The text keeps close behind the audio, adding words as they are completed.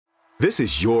This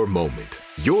is your moment,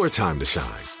 your time to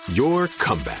shine, your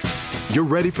comeback. You're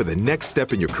ready for the next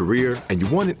step in your career, and you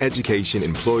want an education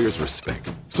employers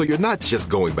respect. So you're not just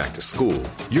going back to school,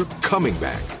 you're coming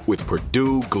back with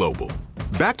Purdue Global.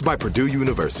 Backed by Purdue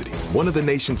University, one of the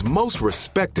nation's most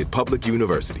respected public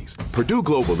universities, Purdue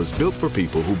Global is built for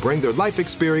people who bring their life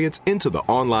experience into the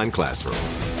online classroom.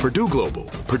 Purdue Global,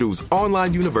 Purdue's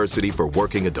online university for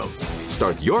working adults.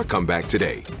 Start your comeback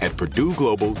today at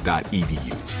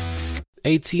purdueglobal.edu.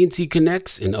 AT&T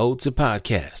connects an ode to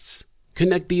podcasts.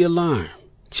 Connect the alarm.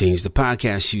 Change the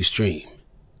podcast you stream.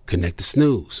 Connect the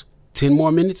snooze. 10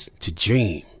 more minutes to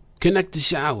dream. Connect the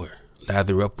shower.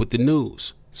 Lather up with the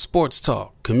news, sports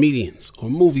talk, comedians, or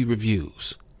movie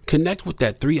reviews. Connect with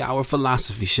that 3-hour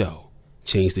philosophy show.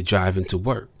 Change the drive into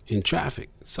work in traffic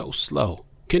so slow.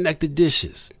 Connect the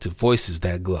dishes to voices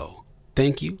that glow.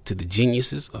 Thank you to the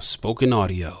geniuses of spoken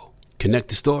audio. Connect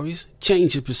the stories,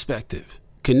 change your perspective.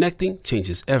 Connecting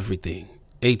changes everything.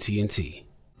 AT&T.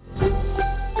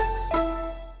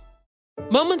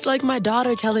 Moments like my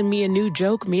daughter telling me a new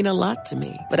joke mean a lot to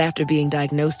me. But after being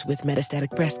diagnosed with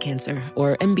metastatic breast cancer,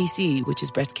 or MBC, which is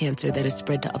breast cancer that is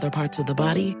spread to other parts of the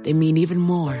body, they mean even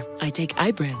more. I take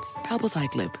Ibrance,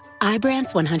 palbociclib.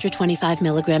 Ibrance 125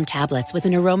 milligram tablets with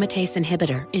an aromatase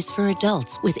inhibitor is for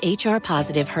adults with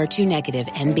HR-positive, HER2-negative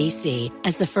MBC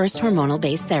as the first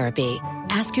hormonal-based therapy.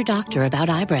 Ask your doctor about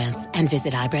Ibrance and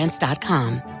visit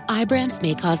Ibrance.com. Ibrance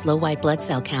may cause low white blood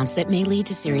cell counts that may lead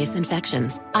to serious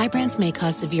infections. Ibrance may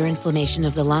cause severe inflammation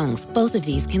of the lungs. Both of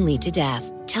these can lead to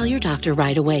death. Tell your doctor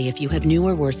right away if you have new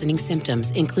or worsening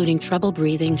symptoms, including trouble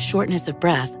breathing, shortness of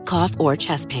breath, cough, or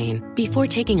chest pain. Before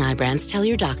taking Ibrance, tell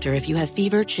your doctor if you have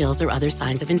fever, chills, or other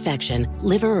signs of infection,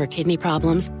 liver or kidney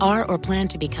problems, are or plan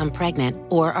to become pregnant,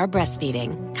 or are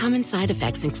breastfeeding. Common side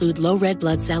effects include low red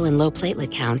blood cell and low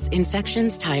platelet counts,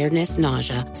 infections, tiredness,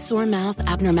 nausea, sore mouth,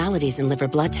 abnormalities in liver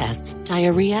blood tests,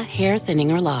 diarrhea, hair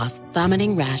thinning or loss,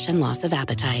 vomiting, rash, and loss of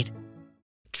appetite.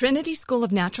 Trinity School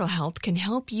of Natural Health can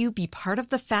help you be part of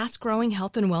the fast-growing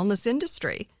health and wellness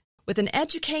industry. With an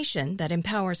education that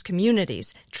empowers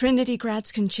communities, Trinity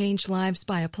grads can change lives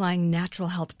by applying natural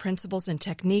health principles and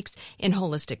techniques in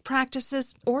holistic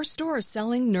practices or stores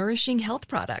selling nourishing health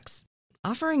products.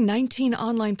 Offering 19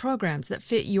 online programs that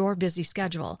fit your busy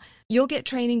schedule, you'll get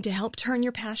training to help turn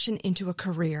your passion into a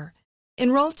career.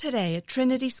 Enroll today at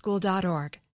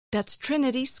trinityschool.org. That's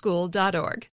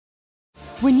trinityschool.org.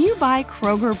 When you buy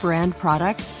Kroger brand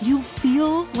products, you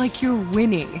feel like you're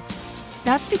winning.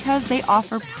 That's because they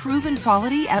offer proven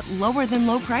quality at lower than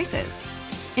low prices.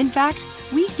 In fact,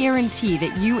 we guarantee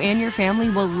that you and your family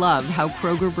will love how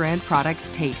Kroger brand products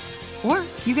taste, or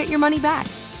you get your money back.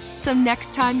 So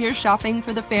next time you're shopping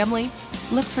for the family,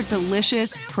 look for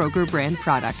delicious Kroger brand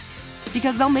products,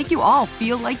 because they'll make you all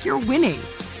feel like you're winning.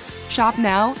 Shop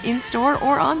now, in-store,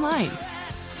 or online.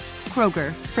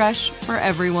 Kroger, fresh for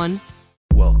everyone.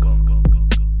 Welcome.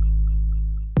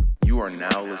 You are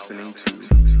now listening to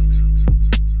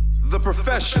The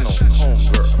Professional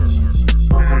Homegirl.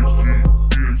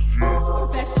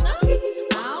 Professional?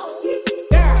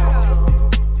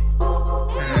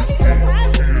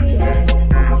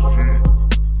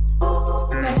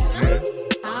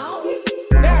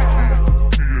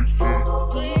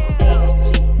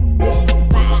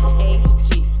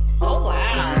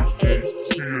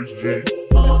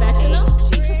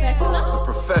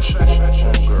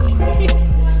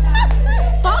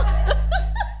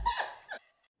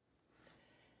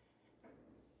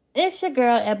 It's your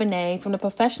girl, Ebony, from the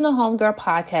Professional Homegirl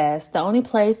podcast, the only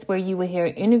place where you will hear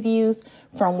interviews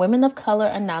from women of color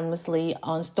anonymously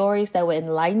on stories that will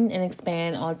enlighten and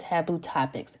expand on taboo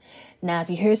topics. Now, if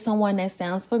you hear someone that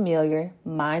sounds familiar,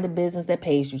 mind the business that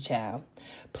pays you, child.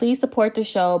 Please support the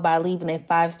show by leaving a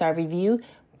 5-star review,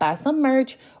 buy some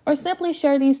merch, or simply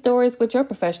share these stories with your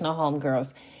professional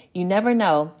homegirls. You never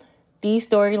know. These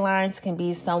storylines can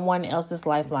be someone else's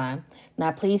lifeline.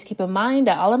 Now, please keep in mind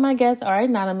that all of my guests are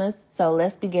anonymous, so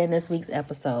let's begin this week's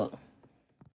episode.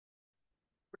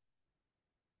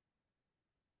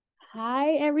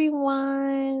 Hi,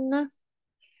 everyone.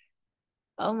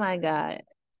 Oh, my God.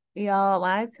 Y'all, when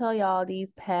I tell y'all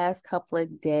these past couple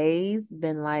of days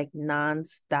been like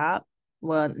nonstop.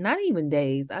 Well, not even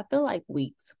days. I feel like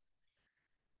weeks.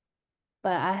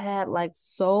 But I had like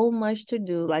so much to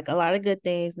do, like a lot of good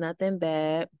things, nothing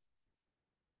bad.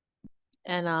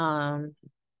 And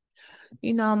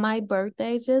my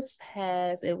birthday just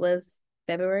passed. It was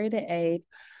February the 8th.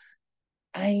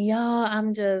 And y'all,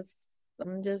 I'm just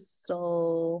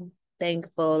so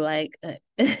thankful. Like I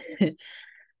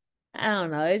don't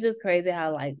know. It's just crazy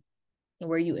how like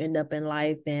where you end up in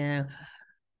life and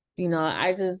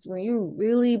when you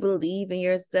really believe in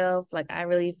yourself, like, I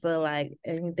really feel like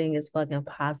anything is fucking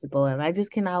possible. And I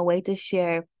just cannot wait to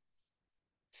share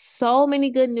so many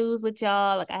good news with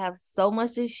y'all. Like, I have so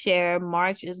much to share.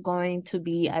 March is going to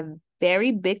be a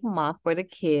very big month for the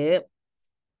kid.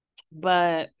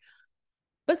 But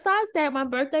besides that, my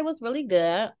birthday was really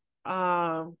good.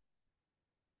 The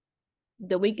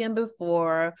weekend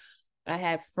before, I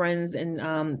had friends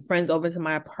over to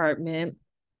my apartment.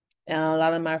 And a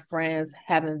lot of my friends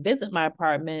haven't visited my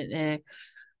apartment, and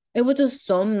it was just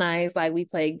so nice. Like, we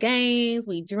played games,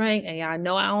 we drank, and y'all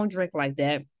know I don't drink like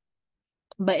that.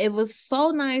 But it was so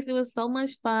nice. It was so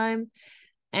much fun.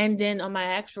 And then on my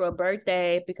actual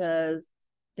birthday, because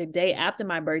the day after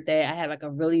my birthday, I had like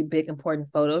a really big important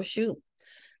photo shoot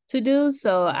to do.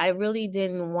 So I really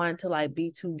didn't want to like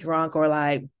be too drunk or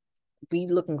like be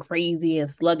looking crazy and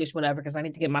sluggish, whatever, because I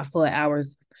need to get my full 8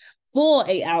 hours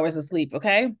of sleep.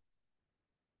 Okay.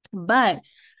 But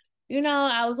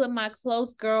I was with my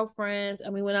close girlfriends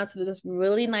and we went out to this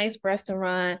really nice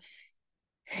restaurant.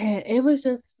 And it was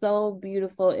just so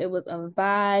beautiful. It was a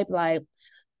vibe. Like,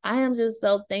 I am just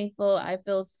so thankful. I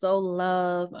feel so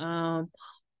loved.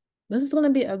 This is gonna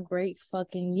be a great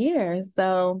fucking year.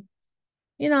 So,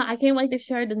 I can't wait to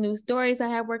share the new stories that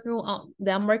I'm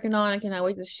working on. I cannot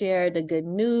wait to share the good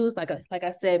news. Like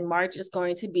I said, March is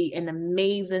going to be an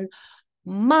amazing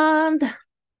month.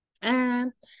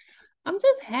 And I'm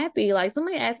just happy. Like,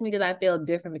 somebody asked me, did I feel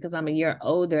different because I'm a year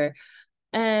older?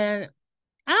 And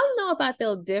I don't know if I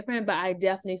feel different, but I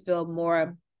definitely feel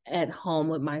more at home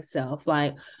with myself.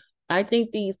 Like, I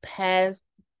think these past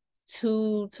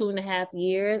 2.5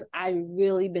 years, I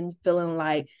really been feeling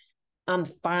like I'm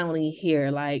finally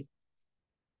here. Like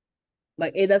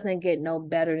it doesn't get no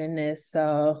better than this.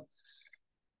 So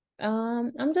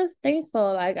I'm just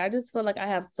thankful. Like, I just feel like I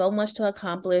have so much to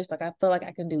accomplish. Like, I feel like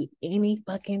I can do any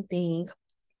fucking thing.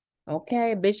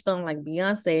 Okay, bitch, feeling like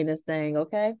Beyonce in this thing.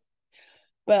 Okay.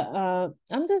 But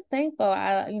I'm just thankful.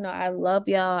 I love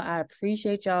y'all. I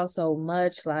appreciate y'all so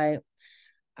much. Like,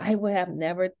 I would have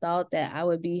never thought that I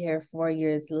would be here 4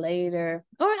 years later.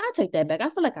 Or I take that back. I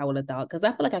feel like I would have thought, because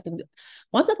I feel like I can do,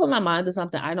 once I put my mind to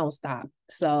something, I don't stop.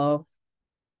 So,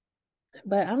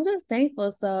 but I'm just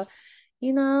thankful. So,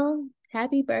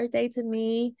 happy birthday to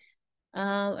me.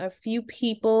 A few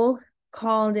people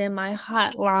called in my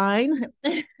hotline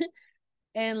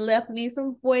and left me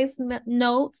some voice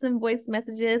notes and voice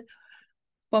messages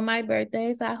for my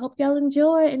birthday. So I hope y'all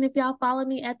enjoy. And if y'all follow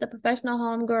me at the Professional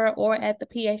Homegirl or at the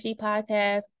PHG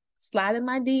podcast, slide in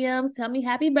my DMs. Tell me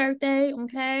happy birthday.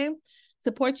 Okay.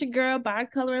 Support your girl. Buy a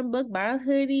coloring book. Buy a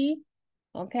hoodie.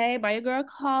 Okay. Buy your girl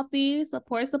coffee.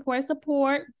 Support, support,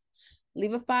 support.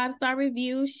 Leave a 5-star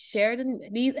review. Share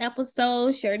these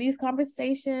episodes. Share these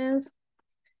conversations.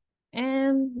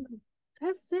 And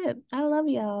that's it. I love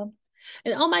y'all.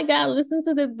 And oh my God, listen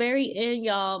to the very end,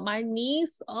 y'all. My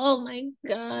niece, oh my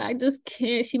God, I just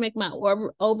can't. She make my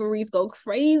ovaries go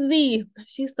crazy.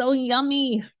 She's so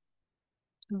yummy.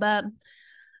 But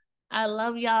I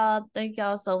love y'all. Thank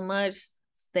y'all so much.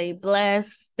 Stay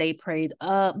blessed. Stay prayed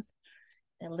up.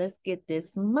 And let's get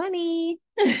this money.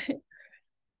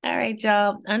 All right,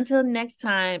 y'all. Until next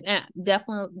time.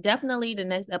 Definitely the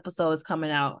next episode is coming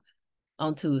out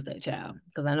on Tuesday, child.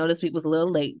 Because I know this week was a little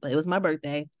late, but it was my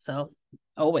birthday. So,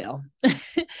 oh well.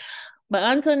 But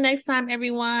until next time,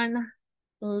 everyone,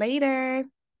 later.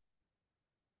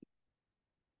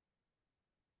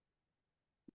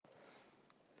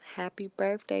 Happy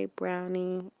birthday,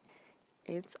 Brownie.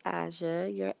 It's Aja,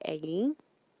 you're 80.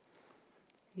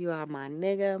 You are my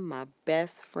nigga, my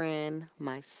best friend,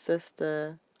 my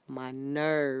sister, my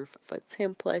nerve for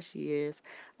 10 plus years.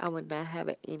 I would not have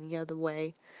it any other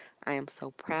way. I am so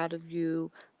proud of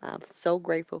you. I'm so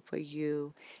grateful for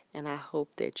you. And I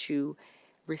hope that you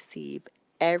receive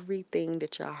everything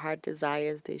that your heart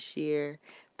desires this year,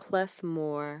 plus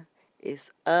more.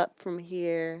 It's up from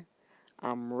here.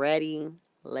 I'm ready.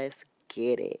 Let's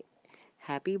get it.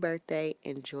 Happy birthday.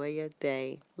 Enjoy your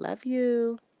day. Love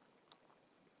you.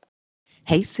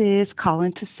 Hey sis,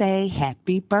 calling to say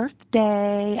happy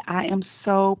birthday. I am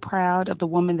so proud of the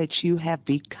woman that you have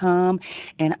become,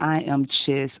 and I am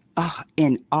just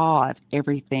in awe of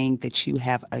everything that you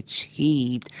have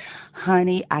achieved.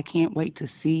 Honey, I can't wait to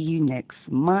see you next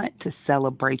month to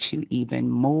celebrate you even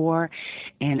more,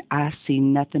 and I see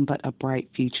nothing but a bright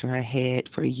future ahead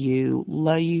for you.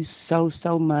 Love you so,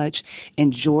 so much.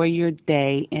 Enjoy your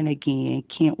day, and again,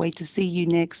 can't wait to see you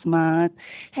next month.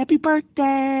 Happy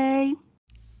birthday.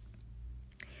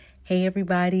 Hey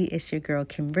everybody, it's your girl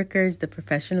Kim Rickers, the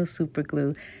professional super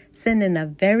glue. Sending a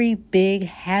very big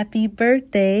happy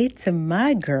birthday to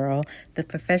my girl, the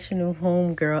professional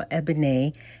homegirl,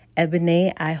 Ebony.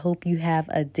 Ebony, I hope you have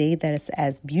a day that is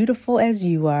as beautiful as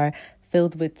you are,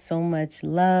 filled with so much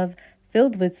love,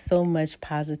 filled with so much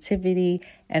positivity,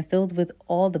 and filled with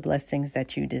all the blessings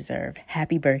that you deserve.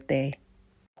 Happy birthday.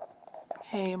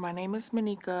 Hey, my name is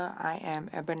Monika. I am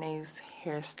Ebony's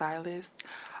hairstylist.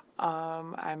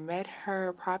 I met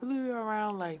her probably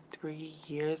around like 3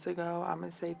 years ago. I'm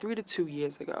gonna say 3 to 2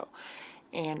 years ago.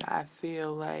 And I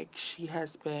feel like she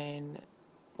has been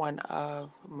one of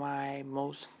my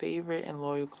most favorite and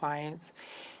loyal clients.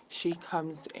 She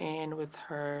comes in with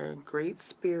her great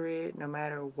spirit no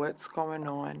matter what's going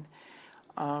on.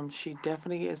 She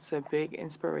definitely is a big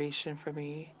inspiration for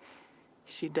me.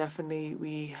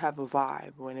 We have a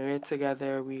vibe. When we're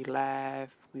together, we laugh,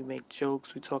 we make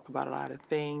jokes, we talk about a lot of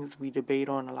things, we debate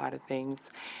on a lot of things.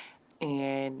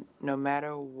 And no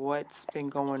matter what's been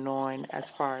going on as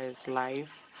far as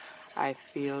life, I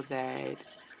feel that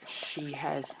she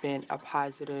has been a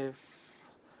positive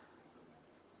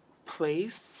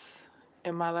place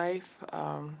in my life,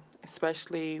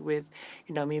 especially with,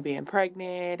 me being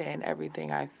pregnant and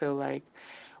everything. I feel like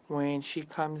when she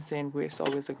comes in, it's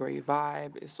always a great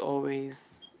vibe. It's always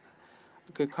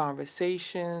good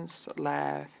conversations,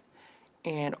 laugh.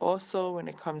 And also, when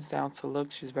it comes down to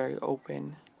looks, she's very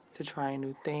open to trying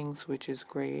new things, which is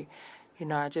great.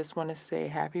 I just want to say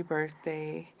happy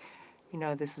birthday.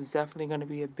 This is definitely going to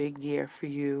be a big year for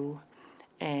you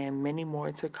and many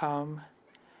more to come.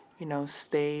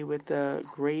 Stay with a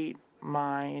great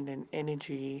mind and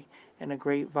energy and a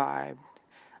great vibe.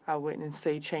 I wouldn't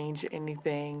say change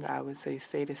anything. I would say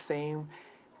stay the same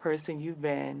person you've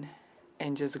been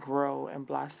and just grow and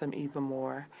blossom even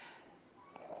more.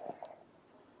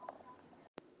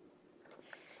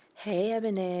 Hey,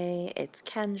 Ebony, it's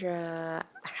Kendra.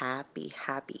 Happy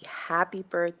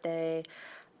birthday.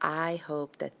 I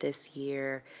hope that this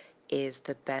year is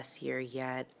the best year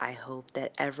yet. I hope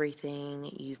that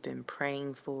everything you've been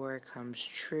praying for comes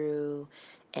true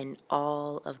and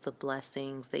all of the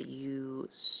blessings that you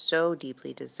so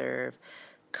deeply deserve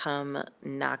come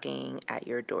knocking at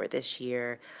your door this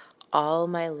year. All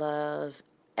my love,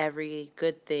 every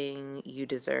good thing you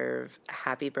deserve.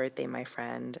 Happy birthday, my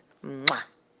friend. Mwah.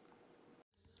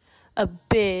 A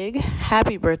big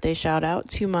happy birthday shout out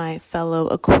to my fellow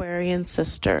Aquarian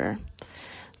sister.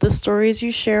 The stories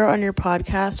you share on your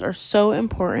podcast are so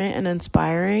important and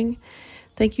inspiring.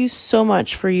 Thank you so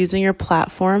much for using your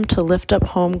platform to lift up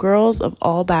homegirls of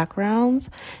all backgrounds.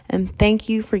 And thank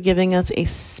you for giving us a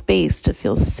space to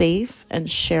feel safe and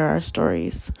share our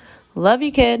stories. Love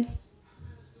you, kid.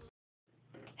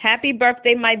 Happy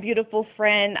birthday, my beautiful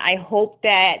friend. I hope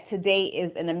that today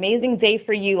is an amazing day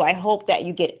for you. I hope that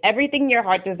you get everything your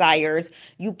heart desires.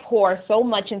 You pour so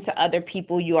much into other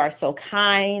people. You are so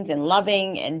kind and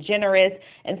loving and generous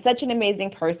and such an amazing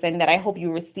person that I hope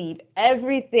you receive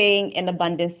everything in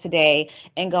abundance today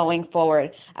and going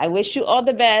forward. I wish you all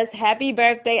the best. Happy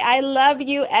birthday. I love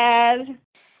you, Ev.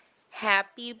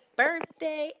 Happy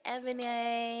birthday,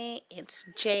 Ebony. It's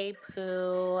J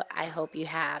Poo. I hope you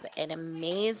have an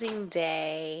amazing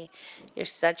day. You're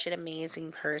such an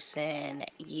amazing person.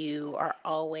 You are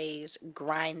always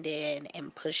grinding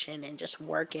and pushing and just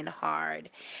working hard.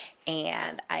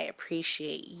 And I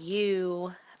appreciate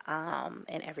you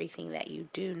and everything that you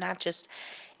do, not just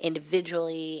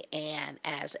individually and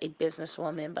as a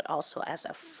businesswoman, but also as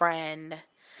a friend.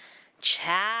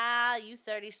 Child, you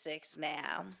 36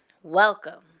 now.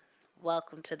 Welcome.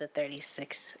 Welcome to the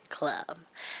 36 Club.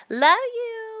 Love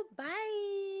you.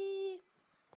 Bye.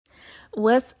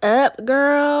 What's up,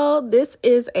 girl? This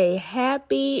is a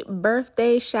happy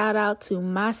birthday shout out to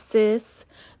my sis,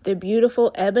 the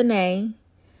beautiful Ebony.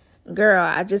 Girl,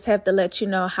 I just have to let you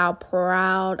know how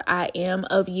proud I am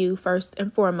of you first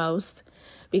and foremost,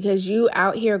 because you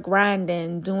out here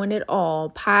grinding, doing it all,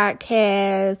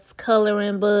 podcasts,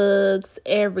 coloring books,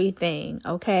 everything,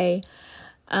 okay?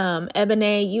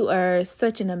 Ebony, you are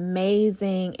such an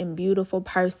amazing and beautiful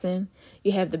person.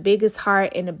 You have the biggest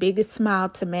heart and the biggest smile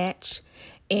to match.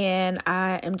 And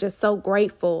I am just so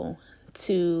grateful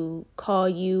to call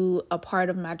you a part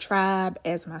of my tribe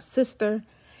as my sister.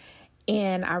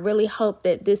 And I really hope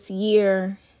that this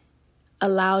year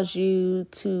allows you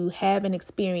to have and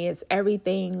experience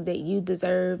everything that you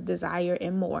deserve, desire,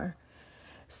 and more.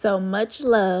 So much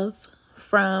love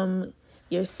from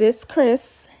your sis,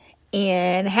 Chris.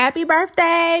 And happy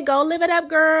birthday. Go live it up,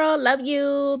 girl. Love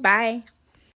you. Bye.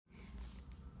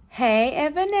 Hey,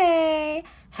 Ebony.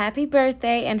 Happy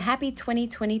birthday and happy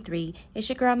 2023. It's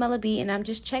your girl, Mella B, and I'm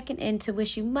just checking in to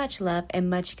wish you much love and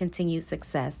much continued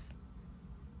success.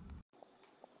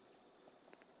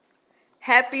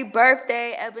 Happy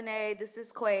birthday, Ebony. This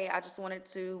is Quay. I just wanted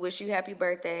to wish you happy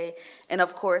birthday. And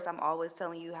of course, I'm always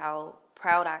telling you how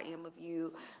proud I am of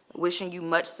you. Wishing you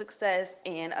much success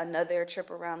and another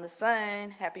trip around the sun.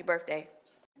 Happy birthday.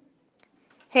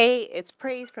 Hey, it's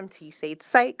Praise from T-State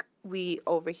Psych. We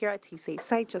over here at T-State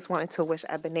Psych just wanted to wish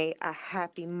Ebony a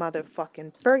happy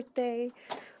motherfucking birthday.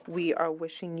 We are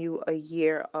wishing you a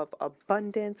year of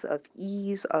abundance, of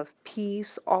ease, of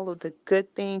peace, all of the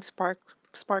good things,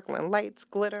 sparkling lights,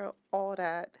 glitter, all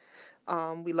that.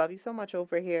 We love you so much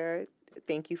over here.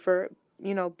 Thank you for,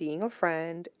 being a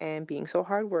friend and being so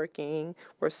hardworking.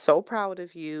 We're so proud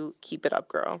of you. Keep it up,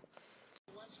 girl.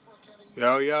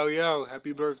 Yo, yo, yo.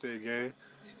 Happy birthday, gang.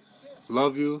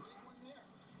 Love you.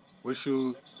 Wish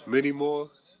you many more.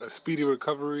 A speedy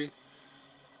recovery.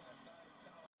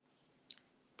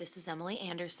 This is Emily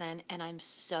Anderson, and I'm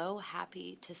so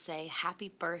happy to say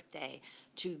happy birthday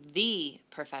to the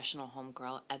professional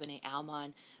homegirl, Ebony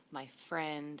Almon, my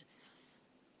friend,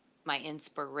 my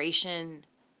inspiration,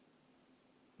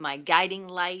 my guiding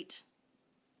light,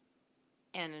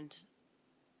 and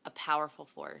a powerful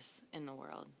force in the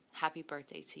world. Happy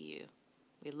birthday to you.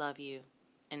 We love you,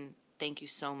 and thank you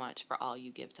so much for all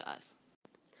you give to us.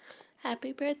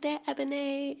 Happy birthday,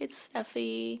 Ebony. It's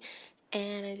Steffi.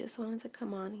 And I just wanted to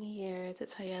come on here to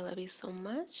tell you I love you so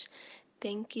much.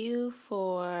 Thank you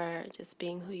for just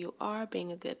being who you are,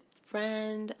 being a good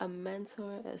friend, a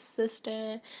mentor, a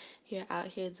sister. You're out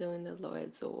here doing the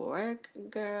Lord's work,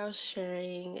 girl,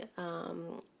 sharing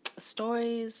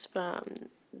stories from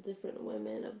different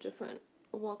women of different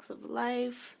walks of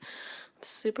life. I'm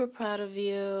super proud of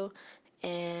you.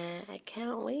 And I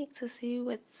can't wait to see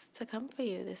what's to come for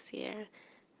you this year.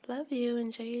 Love you.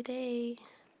 Enjoy your day.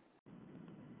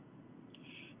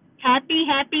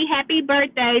 Happy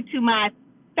birthday to my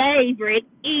favorite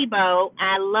Ebo.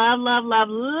 I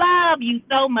love you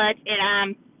so much, and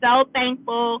I'm so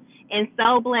thankful and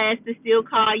so blessed to still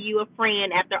call you a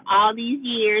friend after all these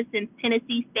years since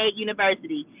Tennessee State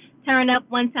University. Turn up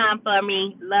one time for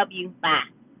me. Love you. Bye.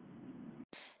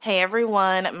 Hey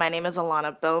everyone, my name is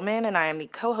Alana Bowman and I am the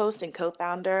co-host and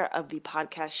co-founder of the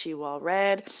podcast She Well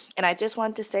Read. And I just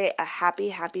want to say a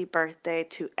happy birthday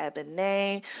to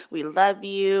Ebony. We love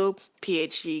you,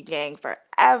 PHG gang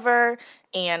forever,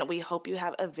 and we hope you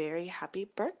have a very happy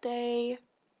birthday.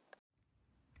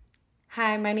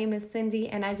 Hi, my name is Cindy,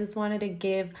 and I just wanted to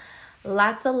give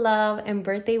lots of love and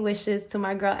birthday wishes to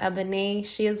my girl Ebony.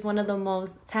 She is one of the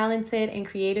most talented and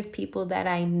creative people that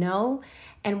I know.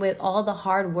 And with all the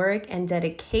hard work and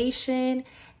dedication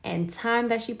and time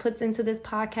that she puts into this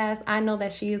podcast, I know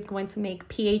that she is going to make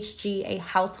PHG a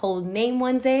household name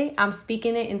one day. I'm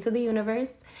speaking it into the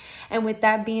universe. And with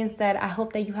that being said, I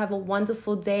hope that you have a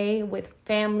wonderful day with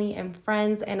family and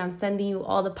friends, and I'm sending you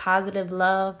all the positive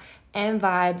love and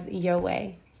vibes your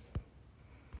way.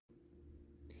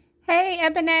 Hey,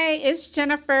 Ebony, it's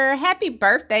Jennifer. Happy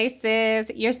birthday, sis.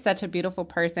 You're such a beautiful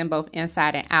person, both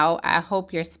inside and out. I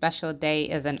hope your special day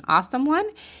is an awesome one,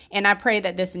 and I pray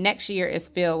that this next year is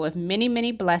filled with many,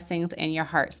 many blessings and your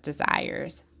heart's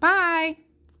desires. Bye.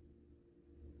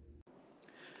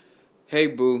 Hey,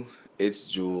 boo, it's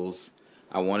Jules.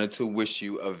 I wanted to wish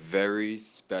you a very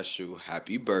special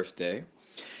happy birthday.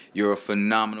 You're a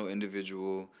phenomenal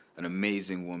individual, an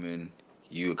amazing woman.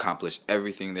 You accomplish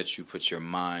everything that you put your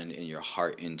mind and your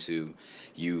heart into.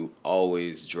 You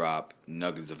always drop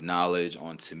nuggets of knowledge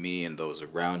onto me and those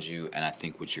around you. And I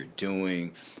think what you're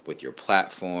doing with your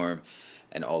platform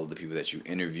and all of the people that you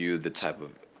interview, the type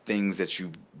of things that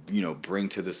you bring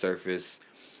to the surface,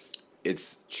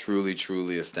 it's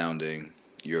truly astounding.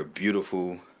 You're a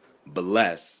beautiful,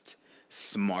 blessed,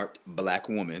 smart black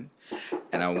woman,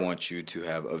 and I want you to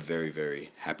have a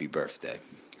very happy birthday.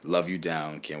 Love you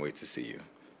down. Can't wait to see you.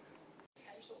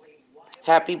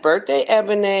 Happy birthday,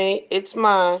 Ebony. It's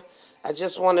mine. I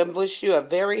just want to wish you a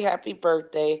very happy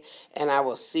birthday, and I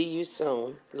will see you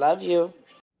soon. Love you.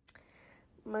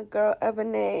 My girl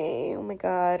Ebony, oh my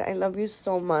God, I love you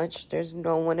so much. There's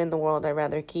no one in the world I'd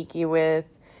rather kiki with,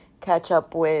 catch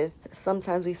up with.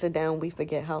 Sometimes we sit down, we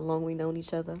forget how long we known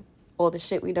each other. All the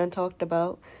shit we done talked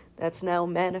about, that's now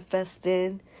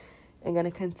manifested and gonna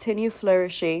continue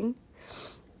flourishing.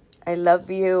 I love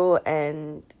you,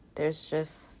 and there's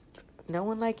just no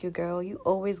one like you, girl. You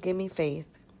always give me faith.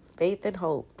 Faith and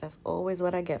hope. That's always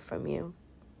what I get from you.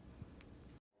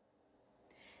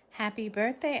 Happy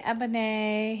birthday,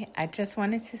 Ebony. I just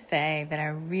wanted to say that I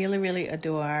really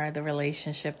adore the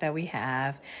relationship that we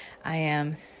have. I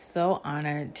am so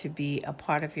honored to be a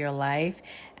part of your life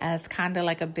as kind of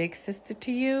like a big sister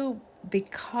to you,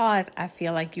 because I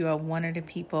feel like you are one of the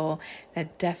people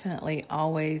that definitely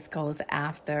always goes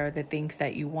after the things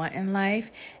that you want in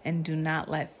life and do not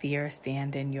let fear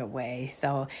stand in your way.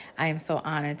 So I am so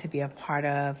honored to be a part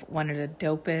of one of the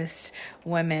dopest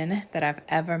women that I've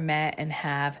ever met and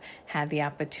have had the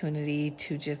opportunity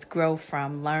to just grow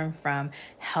from, learn from,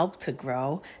 help to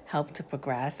grow, help to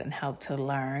progress, and help to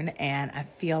learn. And I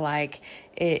feel like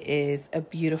it is a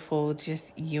beautiful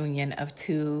just union of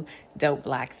two dope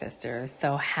Black sisters.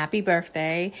 So happy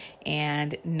birthday,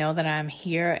 and know that I'm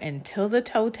here until the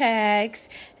toe tags,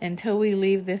 until we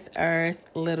leave this earth,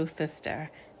 little sister.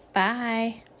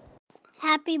 Bye.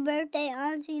 Happy birthday,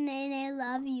 Auntie Nene.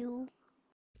 Love you.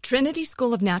 Trinity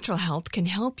School of Natural Health can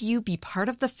help you be part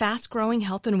of the fast-growing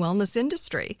health and wellness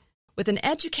industry. With an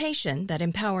education that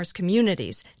empowers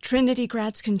communities, Trinity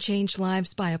grads can change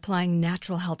lives by applying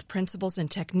natural health principles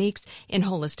and techniques in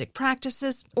holistic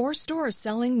practices or stores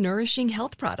selling nourishing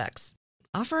health products.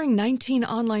 Offering 19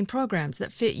 online programs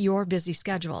that fit your busy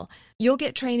schedule, you'll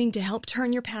get training to help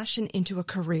turn your passion into a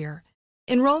career.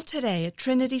 Enroll today at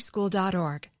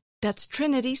trinityschool.org. That's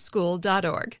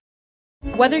trinityschool.org.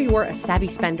 Whether you're a savvy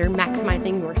spender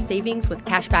maximizing your savings with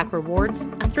cashback rewards,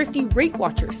 a thrifty rate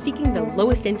watcher seeking the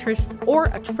lowest interest, or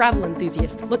a travel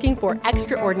enthusiast looking for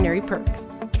extraordinary perks,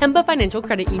 Kemba Financial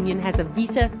Credit Union has a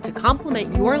visa to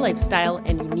complement your lifestyle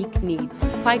and unique needs.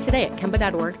 Apply today at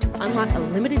Kemba.org to unlock a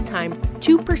limited time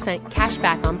 2% cash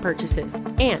back on purchases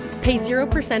and pay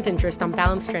 0% interest on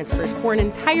balance transfers for an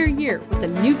entire year with a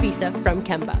new visa from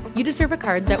Kemba. You deserve a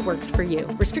card that works for you.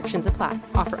 Restrictions apply.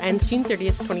 Offer ends June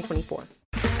 30th, 2024.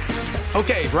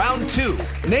 Okay, round two.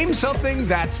 Name something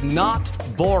that's not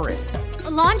boring. A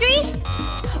laundry?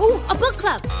 Ooh, a book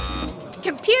club.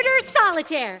 Computer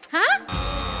solitaire, huh?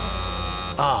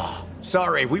 Ah,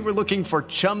 sorry, we were looking for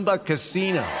Chumba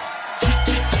Casino.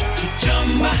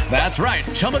 That's right,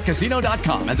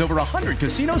 ChumbaCasino.com has over 100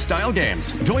 casino-style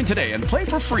games. Join today and play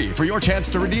for free for your chance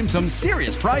to redeem some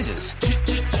serious prizes.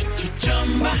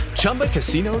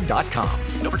 ChumbaCasino.com.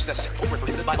 No purchase necessary. Void where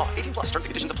prohibited by law. 18+ terms and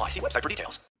conditions apply. See website for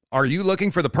details. Are you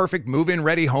looking for the perfect move-in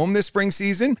ready home this spring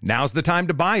season? Now's the time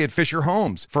to buy at Fisher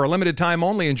Homes. For a limited time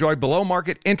only, enjoy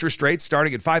below-market interest rates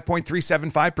starting at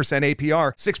 5.375%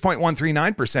 APR,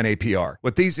 6.139% APR.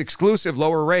 With these exclusive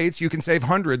lower rates, you can save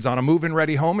hundreds on a move-in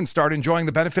ready home and start enjoying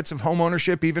the benefits of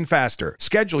homeownership even faster.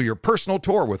 Schedule your personal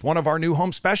tour with one of our new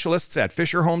home specialists at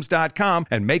FisherHomes.com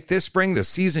and make this spring the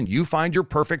season you find your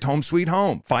perfect home sweet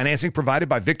home. Financing provided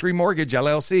by Victory Mortgage,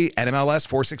 LLC, NMLS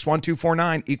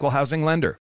 461249, Equal Housing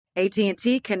Lender.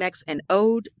 AT&T connects an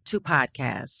ode to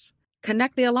podcasts.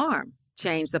 Connect the alarm.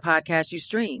 Change the podcast you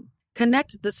stream.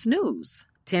 Connect the snooze.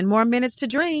 10 more minutes to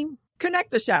dream.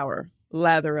 Connect the shower.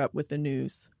 Lather up with the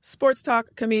news. Sports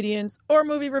talk, comedians, or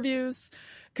movie reviews.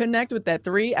 Connect with that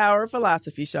 3-hour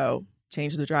philosophy show.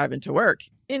 Change the drive into work.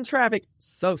 In traffic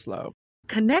so slow.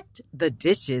 Connect the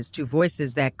dishes to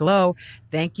voices that glow.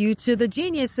 Thank you to the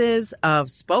geniuses of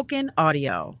spoken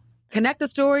audio. Connect the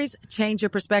stories, change your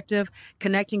perspective.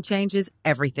 Connecting changes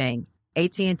everything.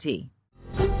 AT&T.